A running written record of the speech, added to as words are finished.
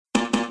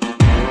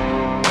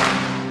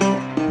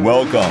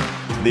Welcome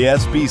to the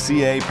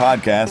SBCA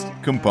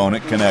podcast,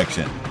 Component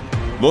Connection,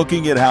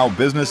 looking at how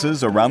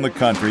businesses around the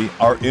country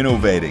are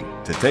innovating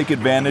to take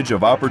advantage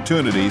of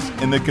opportunities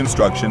in the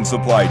construction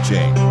supply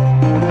chain.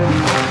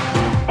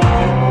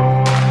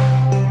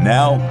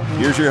 Now,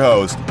 here's your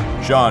host,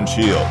 Sean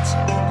Shields.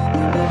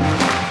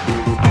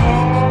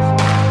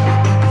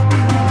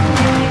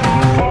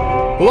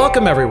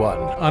 Welcome, everyone.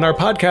 On our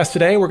podcast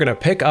today, we're going to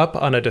pick up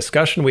on a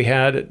discussion we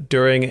had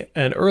during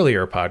an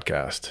earlier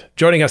podcast.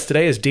 Joining us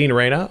today is Dean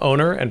Reyna,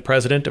 owner and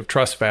president of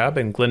Truss Fab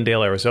in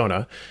Glendale,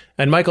 Arizona,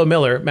 and Michael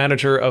Miller,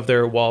 manager of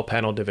their wall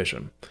panel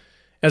division.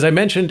 As I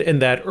mentioned in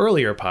that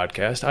earlier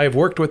podcast, I have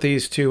worked with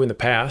these two in the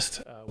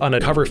past on a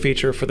cover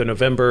feature for the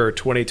November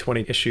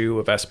 2020 issue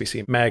of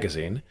SBC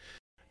Magazine.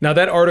 Now,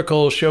 that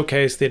article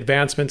showcased the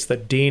advancements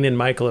that Dean and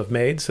Michael have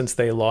made since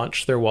they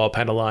launched their wall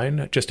panel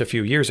line just a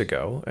few years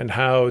ago, and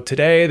how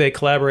today they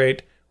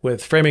collaborate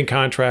with framing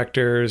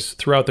contractors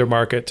throughout their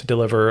market to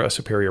deliver a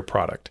superior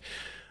product.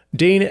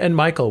 Dean and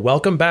Michael,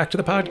 welcome back to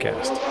the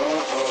podcast.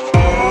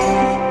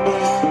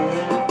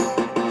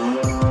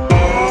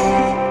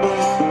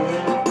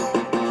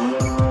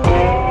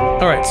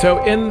 All right,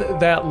 so in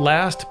that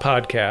last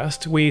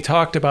podcast, we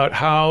talked about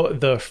how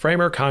the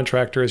framer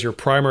contractor is your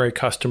primary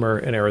customer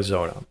in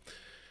Arizona.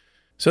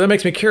 So that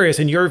makes me curious,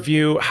 in your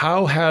view,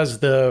 how has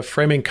the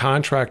framing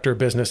contractor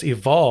business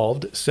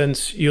evolved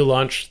since you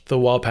launched the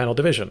wall panel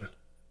division?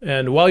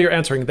 And while you're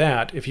answering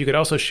that, if you could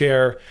also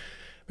share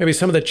maybe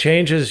some of the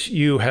changes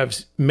you have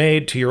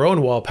made to your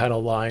own wall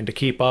panel line to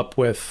keep up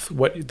with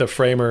what the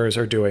framers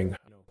are doing,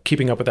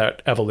 keeping up with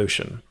that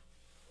evolution.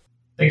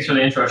 Thanks for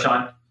the intro,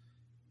 Sean.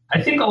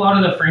 I think a lot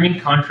of the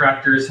framing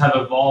contractors have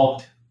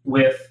evolved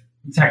with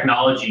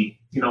technology.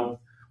 You know,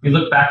 we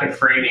look back at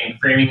framing.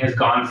 Framing has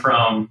gone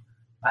from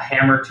a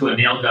hammer to a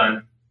nail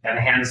gun and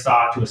a hand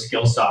saw to a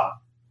skill saw.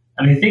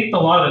 And I think a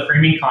lot of the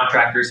framing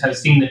contractors have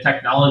seen the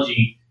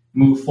technology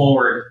move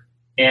forward,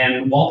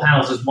 and wall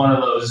panels is one of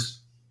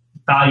those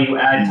value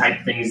add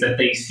type things that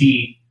they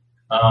see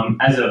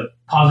as a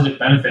positive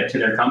benefit to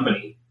their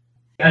company.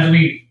 As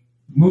we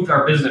moved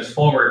our business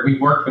forward, we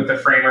worked with the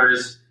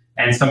framers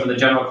and some of the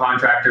general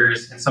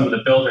contractors and some of the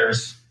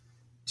builders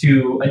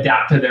to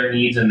adapt to their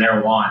needs and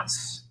their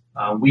wants.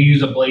 We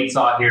use a blade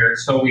saw here,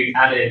 so we've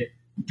added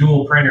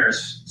dual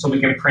printers so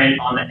we can print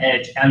on the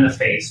edge and the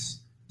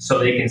face so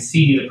they can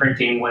see the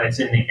printing when it's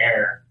in the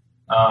air.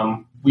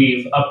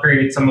 We've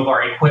upgraded some of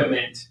our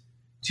equipment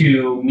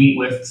to meet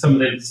with some of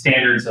the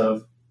standards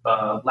of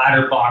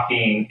ladder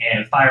blocking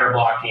and fire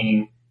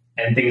blocking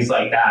and things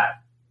like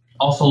that.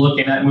 Also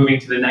looking at moving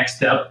to the next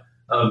step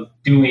of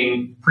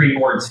doing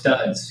pre-bored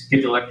studs,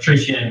 give the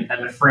electrician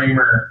and the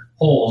framer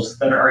holes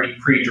that are already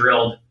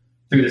pre-drilled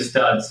through the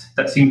studs.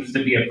 That seems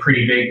to be a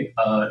pretty big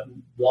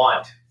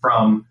want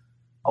from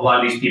a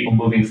lot of these people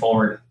moving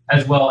forward,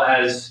 as well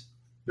as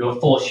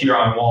full shear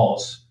on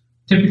walls.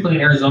 Typically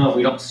in Arizona,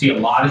 we don't see a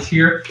lot of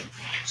shear,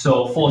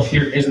 so full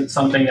shear isn't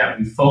something that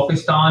we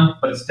focused on,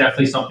 but it's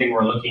definitely something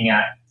we're looking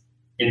at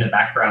in the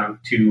background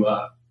to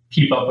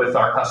keep up with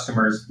our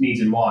customers' needs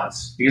and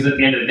wants. Because at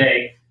the end of the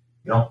day,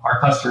 our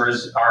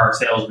customers are our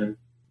salesmen.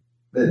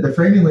 The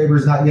framing labor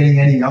is not getting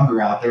any younger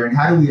out there, and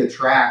how do we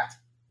attract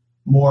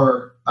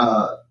more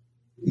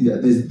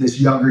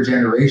this younger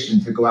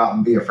generation to go out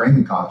and be a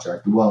framing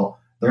contractor? Well,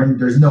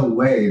 there's no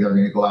way they're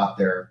going to go out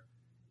there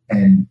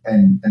and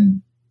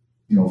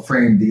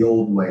frame the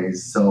old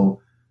ways. So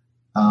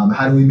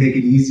how do we make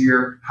it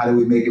easier? How do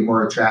we make it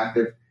more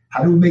attractive?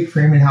 How do we make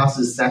framing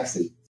houses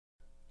sexy?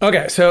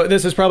 Okay, so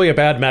this is probably a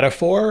bad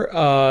metaphor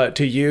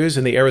to use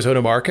in the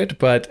Arizona market,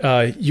 but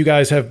you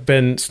guys have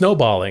been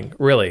snowballing,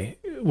 really,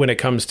 when it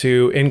comes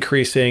to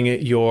increasing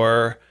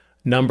your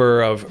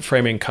number of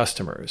framing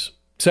customers.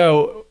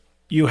 So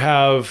you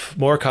have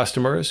more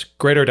customers,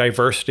 greater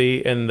diversity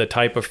in the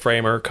type of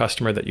framer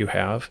customer that you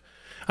have.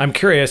 I'm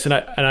curious, and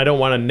I don't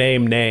want to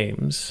name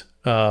names,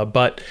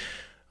 but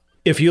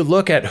if you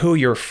look at who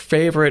your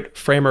favorite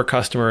framer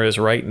customer is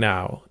right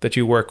now that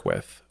you work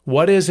with,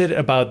 what is it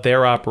about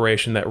their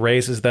operation that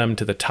raises them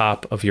to the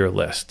top of your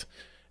list?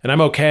 And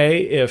I'm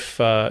okay if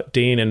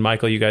Dean and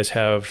Michael, you guys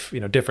have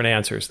different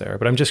answers there,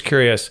 but I'm just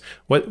curious,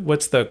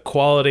 what's the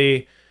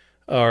quality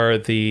or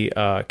the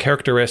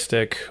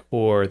characteristic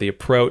or the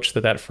approach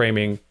that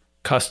framing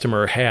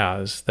customer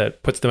has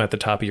that puts them at the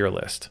top of your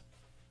list?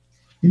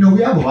 We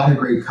have a lot of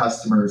great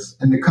customers,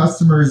 and the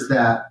customers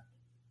that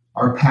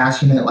are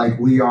passionate like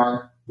we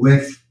are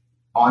with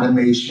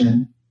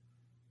automation,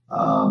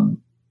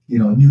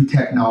 new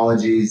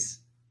technologies,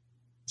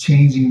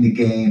 changing the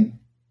game,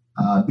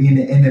 being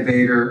an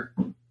innovator,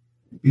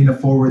 being a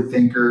forward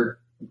thinker.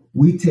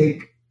 We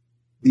take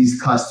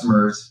these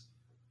customers,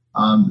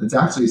 it's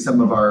actually some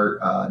of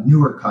our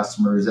newer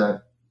customers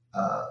that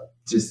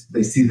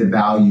they see the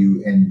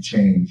value in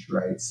change,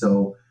 right?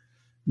 So,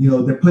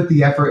 they put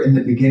the effort in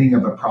the beginning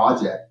of a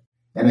project.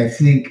 And I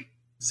think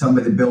some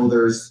of the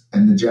builders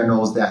and the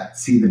generals that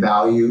see the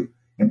value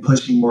in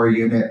pushing more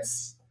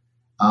units,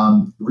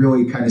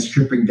 really kind of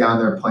stripping down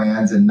their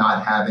plans and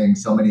not having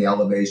so many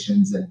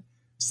elevations and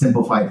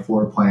simplified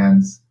floor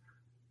plans.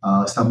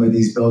 Some of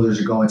these builders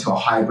are going to a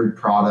hybrid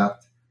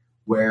product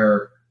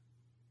where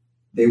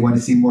they want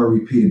to see more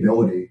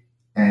repeatability,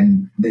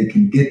 and they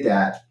can get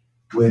that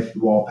with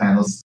wall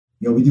panels.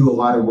 We do a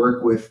lot of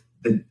work with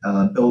the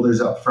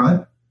builders up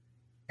front,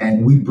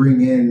 and we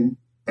bring in,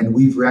 and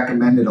we've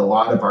recommended a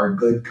lot of our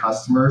good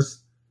customers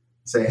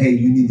say, hey,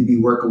 you need to be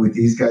working with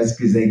these guys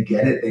because they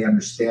get it, they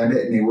understand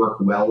it, and they work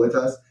well with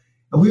us.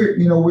 And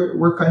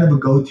we're kind of a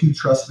go-to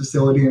trust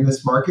facility in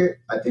this market.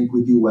 I think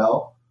we do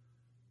well.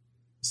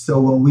 So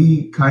when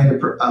we kind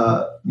of,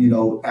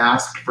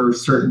 ask for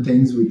certain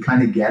things, we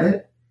kind of get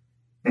it.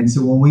 And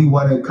so when we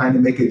want to kind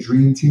of make a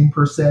dream team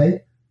per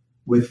se,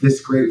 with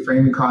this great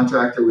framing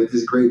contractor, with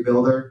this great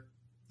builder,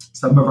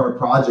 some of our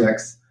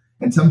projects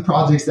and some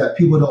projects that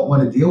people don't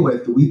want to deal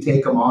with, we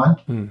take them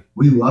on.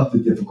 We love the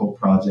difficult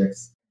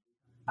projects.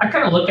 I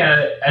kind of look at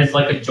it as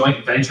like a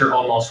joint venture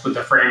almost with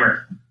the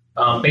framer.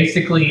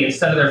 Basically,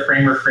 instead of their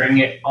framer framing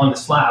it on the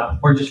slab,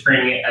 we're just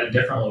framing it at a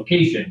different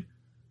location.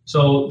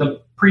 So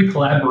the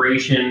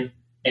pre-collaboration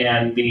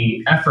and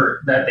the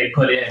effort that they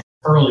put in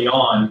early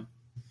on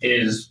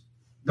is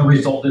the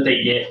result that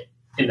they get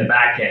in the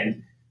back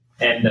end.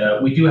 And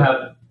we do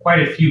have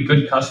quite a few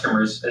good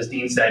customers, as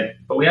Dean said,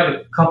 but we have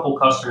a couple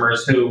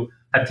customers who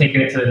have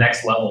taken it to the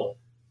next level.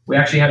 We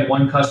actually had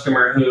one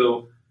customer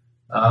who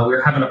we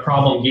were having a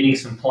problem getting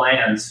some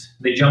plans.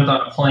 They jumped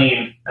on a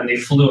plane and they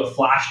flew a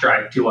flash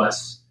drive to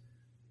us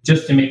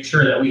just to make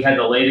sure that we had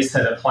the latest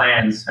set of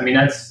plans. I mean,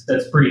 that's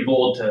pretty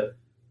bold to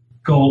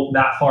go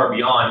that far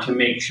beyond to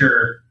make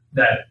sure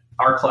that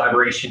our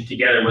collaboration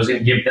together was going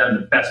to give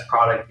them the best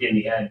product in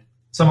the end.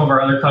 Some of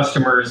our other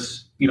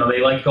customers,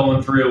 they like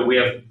going through, we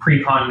have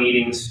pre-con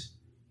meetings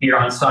here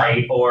on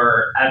site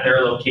or at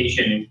their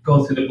location and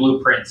go through the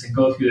blueprints and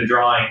go through the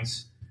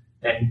drawings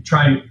and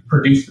try and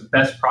produce the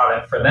best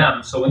product for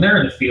them. So when they're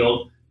in the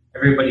field,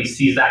 everybody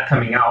sees that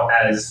coming out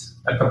as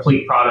a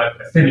complete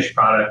product, a finished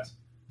product,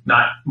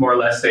 not more or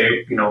less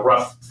a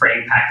rough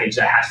frame package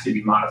that has to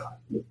be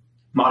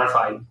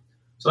modified.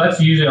 So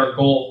that's usually our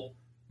goal.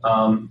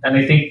 And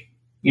I think,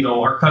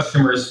 our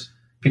customers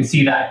can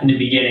see that in the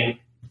beginning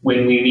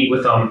when we meet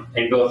with them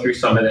and go through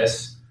some of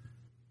this.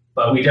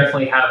 But we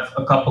definitely have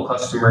a couple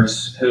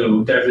customers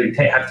who definitely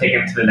have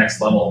taken it to the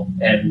next level,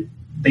 and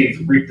they've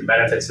reaped the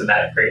benefits of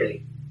that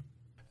greatly.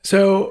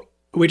 So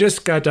we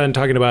just got done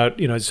talking about,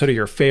 sort of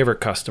your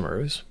favorite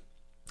customers.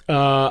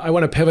 I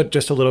want to pivot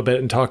just a little bit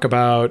and talk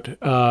about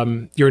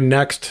your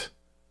next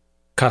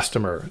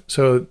customer.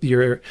 So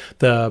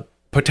the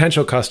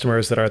potential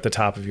customers that are at the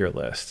top of your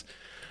list.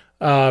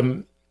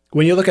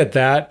 When you look at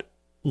that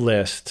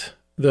list,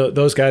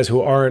 those guys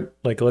who aren't,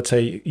 like, let's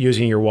say,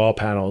 using your wall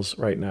panels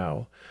right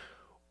now,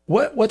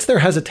 what's their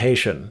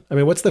hesitation? I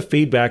mean, what's the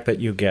feedback that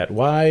you get?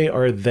 Why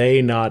are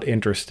they not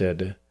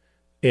interested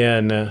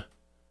in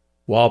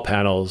wall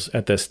panels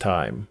at this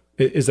time?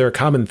 Is there a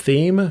common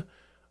theme,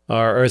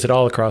 or is it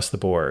all across the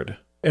board?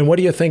 And what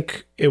do you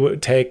think it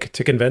would take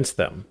to convince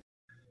them?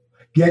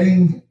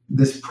 Getting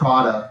this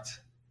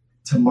product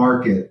to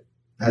market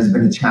has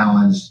been a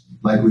challenge,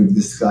 like we've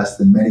discussed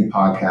in many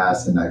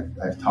podcasts, and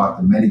I've talked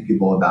to many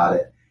people about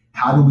it.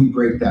 How do we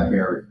break that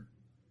barrier?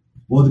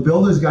 Well, the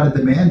builder's got to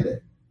demand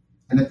it.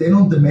 And if they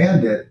don't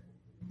demand it,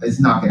 it's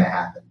not going to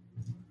happen.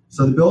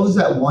 So the builders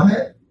that want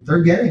it,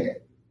 they're getting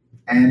it.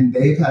 And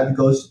they've had to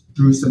go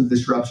through some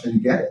disruption to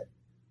get it.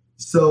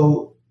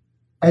 So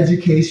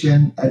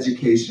education.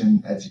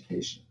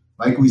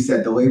 Like we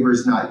said, the labor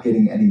is not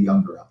getting any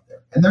younger out there.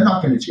 And they're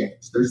not going to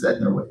change. They're set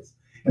in their ways.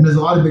 And there's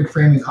a lot of big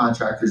framing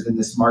contractors in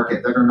this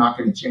market that are not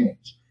going to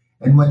change.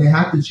 And when they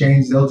have to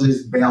change, they'll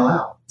just bail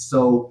out.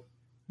 So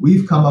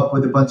we've come up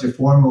with a bunch of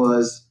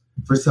formulas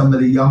for some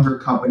of the younger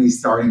companies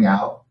starting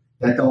out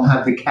that don't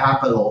have the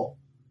capital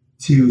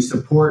to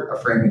support a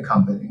framing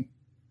company.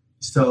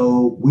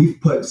 So we've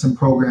put some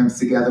programs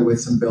together with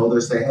some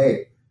builders, say,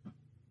 hey,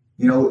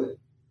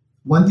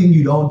 one thing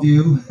you don't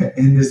do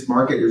in this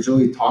market is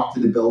really talk to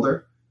the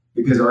builder,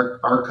 because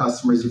our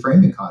customer is a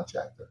framing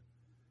contractor.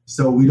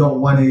 So we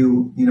don't want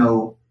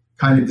to,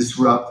 kind of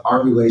disrupt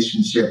our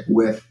relationship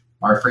with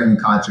our framing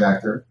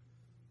contractor,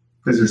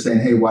 because they're saying,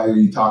 hey, why are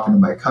you talking to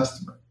my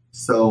customer?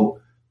 So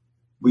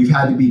we've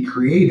had to be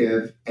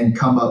creative and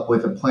come up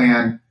with a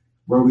plan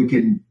where we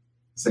can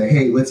say,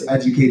 hey, let's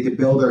educate the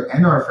builder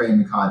and our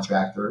framing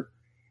contractor.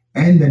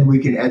 And then we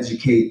can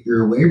educate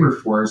your labor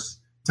force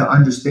to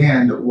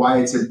understand why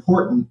it's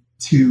important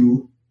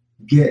to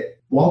get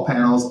wall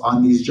panels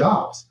on these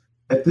jobs.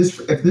 If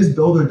this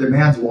builder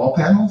demands wall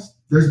panels,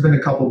 there's been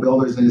a couple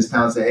builders in this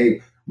town say,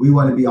 hey, we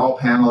want to be all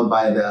paneled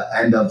by the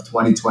end of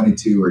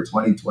 2022 or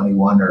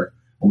 2021 or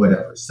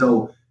whatever.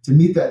 So to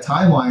meet that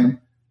timeline,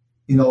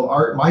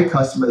 my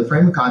customer, the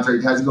framing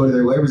contractor, has to go to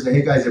their labor and say,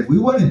 hey guys, if we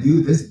want to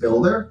do this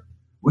builder,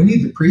 we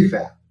need to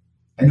prefab.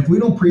 And if we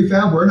don't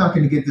prefab, we're not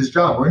going to get this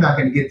job. We're not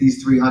going to get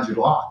these 300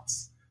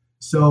 lots.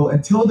 So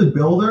until the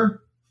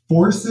builder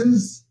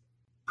forces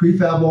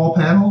prefab wall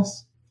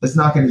panels, it's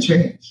not going to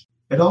change.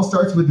 It all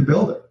starts with the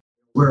builder.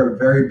 We're a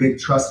very big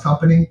truss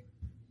company.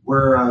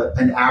 We're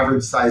an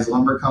average size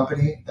lumber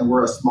company, and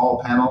we're a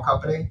small panel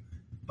company.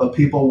 but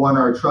people want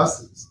our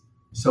trusses.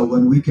 So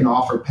when we can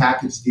offer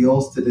package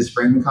deals to this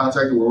framing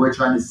contractor where we're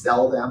trying to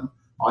sell them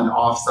on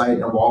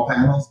offsite and wall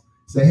panels,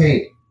 say,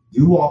 hey,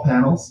 do wall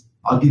panels,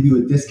 I'll give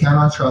you a discount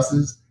on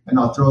trusses, and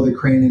I'll throw the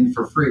crane in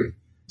for free.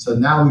 So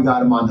now we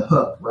got them on the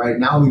hook, right?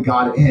 Now we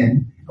got it in,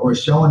 and we're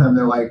showing them,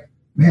 they're like,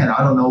 man,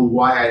 I don't know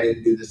why I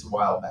didn't do this a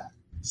while back.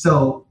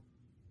 So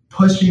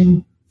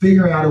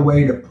figuring out a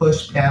way to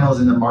push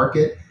panels in the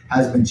market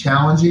has been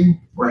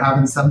challenging. We're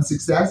having some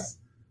success.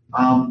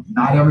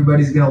 Not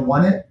everybody's going to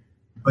want it,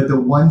 but the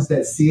ones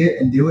that see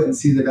it and do it and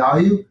see the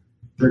value,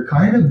 they're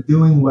kind of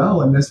doing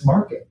well in this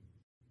market.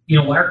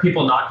 Why are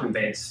people not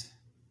convinced?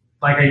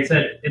 Like I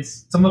said,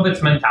 some of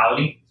it's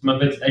mentality, some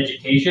of it's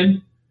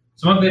education,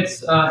 some of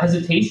it's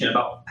hesitation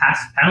about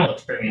past panel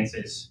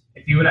experiences.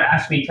 If you would have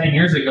asked me 10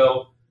 years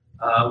ago,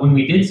 when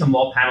we did some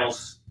wall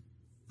panels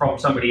from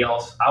somebody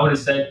else, I would have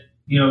said,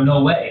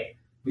 no way.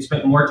 We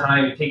spent more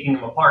time taking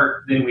them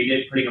apart than we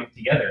did putting them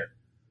together.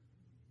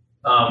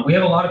 We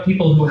have a lot of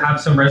people who have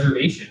some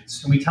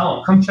reservations, and we tell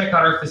them, come check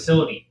out our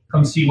facility,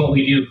 come see what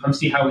we do, come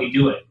see how we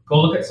do it,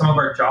 go look at some of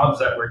our jobs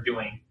that we're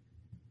doing,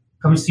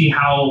 come see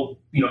how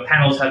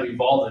panels have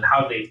evolved and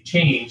how they've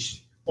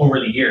changed over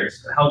the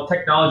years, and how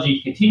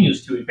technology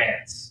continues to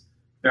advance.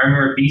 I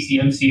remember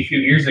BCMC a few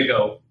years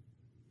ago,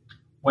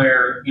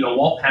 where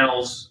wall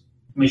panels,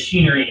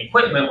 machinery, and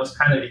equipment was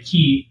kind of the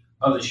key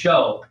of the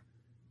show,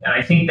 and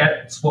I think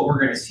that's what we're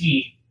going to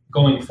see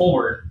going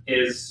forward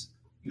is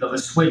the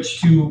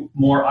switch to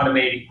more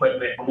automated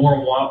equipment,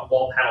 more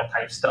wall panel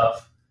type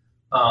stuff.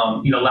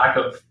 Lack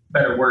of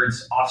better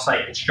words,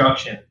 offsite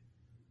construction.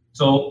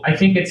 So I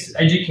think it's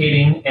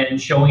educating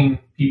and showing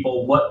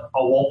people what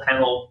a wall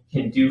panel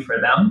can do for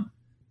them,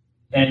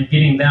 and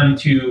getting them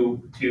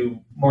to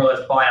more or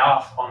less buy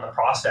off on the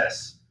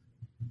process.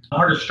 The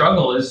hardest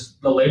struggle is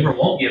the labor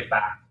won't give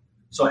back.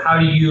 So if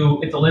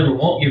the labor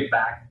won't give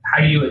back,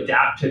 how do you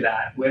adapt to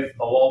that with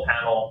a wall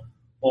panel,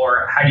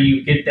 or how do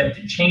you get them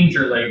to change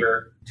your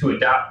labor to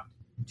adapt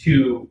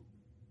to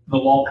the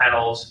wall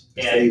panels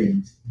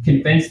and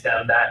convince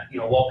them that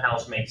wall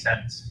panels make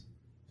sense?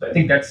 So I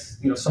think that's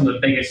some of the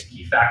biggest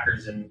key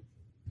factors in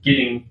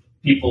getting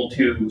people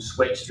to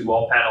switch to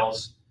wall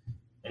panels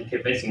and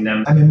convincing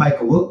them. I mean,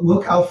 Michael,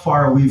 look how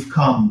far we've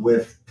come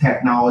with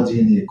technology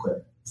and the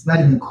equipment. It's not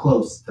even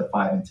close to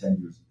 5 and 10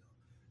 years ago.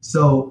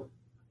 So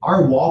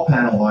our wall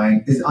panel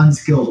line is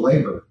unskilled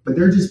labor, but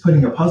they're just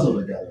putting a puzzle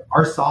together.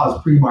 Our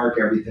saws pre-mark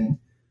everything.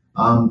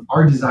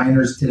 Our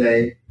designers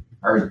today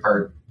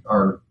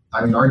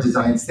our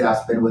design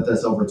staff's been with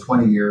us over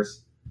 20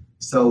 years.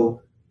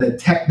 So the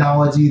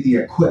technology, the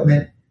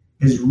equipment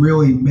has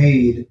really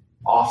made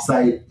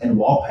offsite and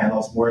wall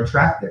panels more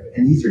attractive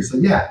and easier. So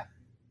yeah,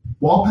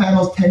 wall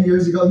panels 10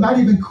 years ago, not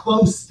even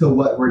close to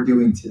what we're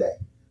doing today.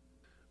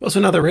 Well, so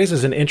now that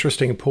raises an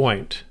interesting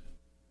point.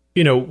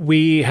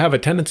 We have a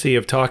tendency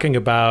of talking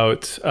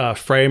about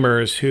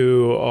framers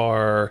who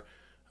are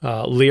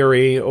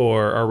leery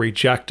or are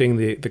rejecting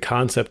the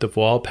concept of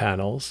wall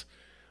panels.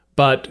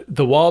 But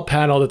the wall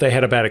panel that they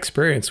had a bad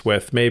experience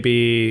with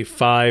maybe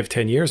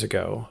 5-10 years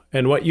ago.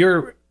 And what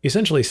you're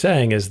essentially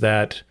saying is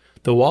that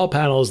the wall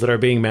panels that are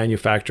being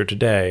manufactured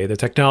today, the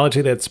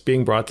technology that's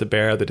being brought to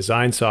bear, the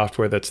design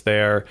software that's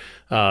there,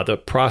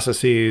 the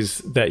processes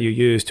that you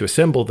use to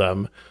assemble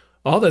them,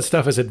 all that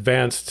stuff has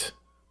advanced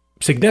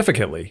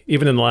significantly,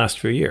 even in the last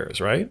few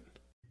years, right?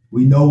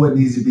 We know what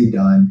needs to be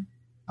done.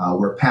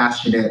 We're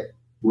passionate.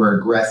 We're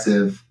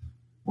aggressive.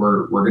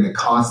 We're going to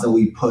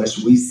constantly push.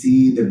 We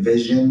see the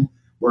vision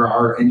where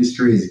our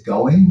industry is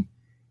going,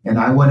 and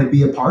I want to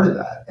be a part of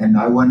that. And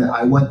I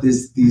want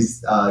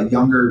these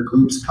younger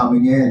groups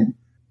coming in.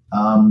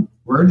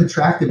 We're an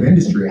attractive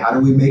industry. How do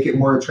we make it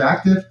more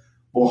attractive?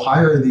 We'll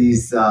hire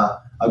these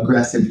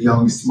aggressive,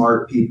 young,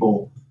 smart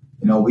people.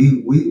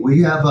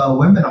 We have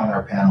women on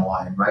our panel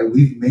line, right?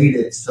 We've made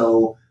it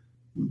so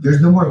there's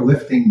no more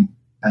lifting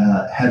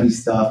heavy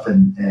stuff,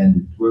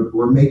 and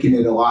we're making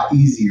it a lot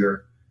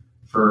easier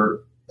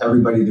for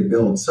everybody to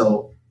build.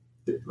 So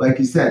like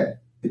you said,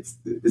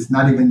 it's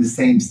not even the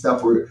same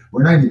stuff. We're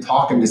not even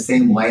talking the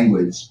same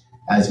language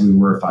as we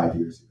were 5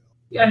 years ago.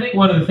 Yeah, I think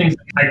one of the things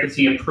I could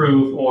see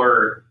improve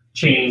or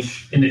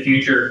change in the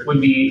future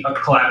would be a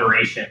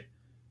collaboration.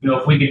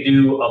 If we could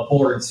do a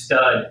board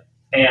stud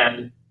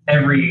and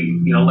every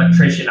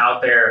electrician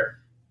out there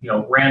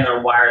ran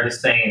their wire the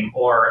same,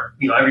 or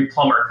every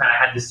plumber kind of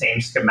had the same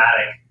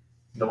schematic,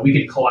 we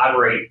could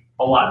collaborate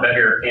a lot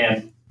better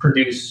and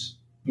produce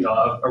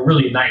a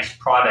really nice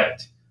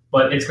product.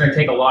 But it's going to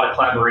take a lot of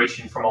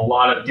collaboration from a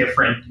lot of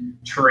different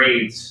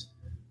trades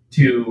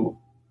to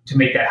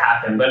make that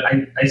happen. But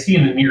I see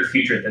in the near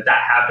future that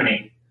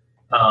happening,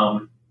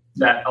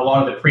 that a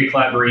lot of the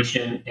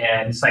pre-collaboration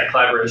and site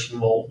collaboration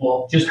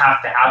will just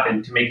have to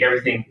happen to make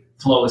everything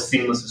flow as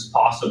seamless as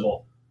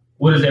possible.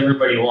 What does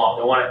everybody want?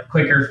 They want it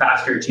quicker,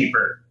 faster,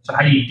 cheaper. So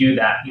how do you do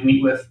that? You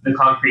meet with the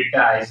concrete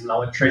guys and the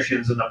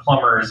electricians and the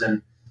plumbers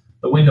and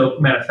the window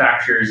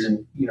manufacturers,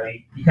 and you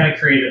kind of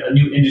create a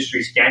new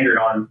industry standard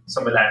on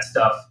some of that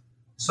stuff.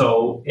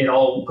 So it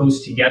all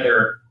goes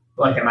together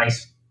like a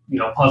nice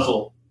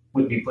puzzle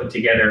would be put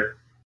together.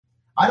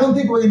 I don't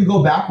think we're going to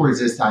go backwards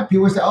this time.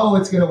 People say, oh,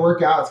 it's going to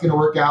work out. It's going to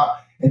work out.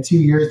 In 2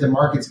 years, the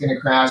market's going to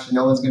crash and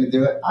no one's going to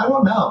do it. I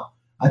don't know.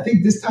 I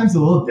think this time's a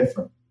little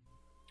different.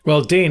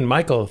 Well, Dean,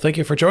 Michael, thank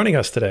you for joining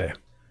us today.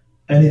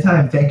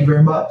 Anytime. Thank you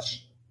very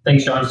much.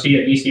 Thanks, Sean. See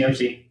you at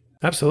BCMC.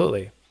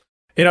 Absolutely.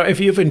 If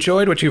you've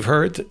enjoyed what you've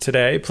heard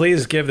today,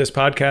 please give this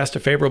podcast a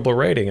favorable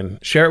rating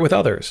and share it with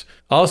others.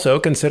 Also,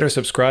 consider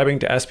subscribing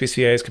to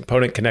SBCA's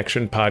Component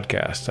Connection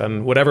podcast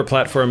on whatever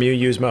platform you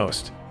use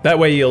most. That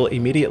way you'll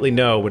immediately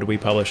know when we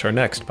publish our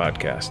next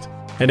podcast.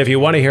 And if you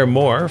want to hear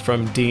more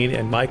from Dean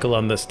and Michael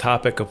on this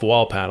topic of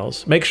wall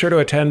panels, make sure to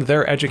attend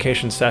their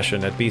education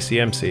session at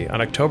BCMC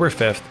on October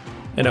 5th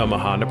in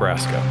Omaha,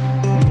 Nebraska.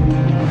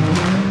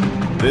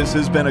 This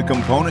has been a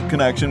Component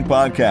Connection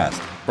podcast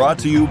brought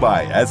to you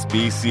by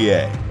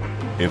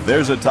SBCA. If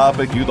there's a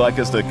topic you'd like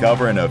us to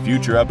cover in a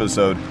future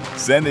episode,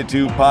 send it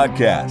to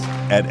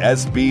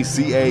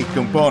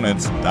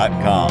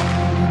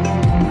podcast@sbcacomponents.com.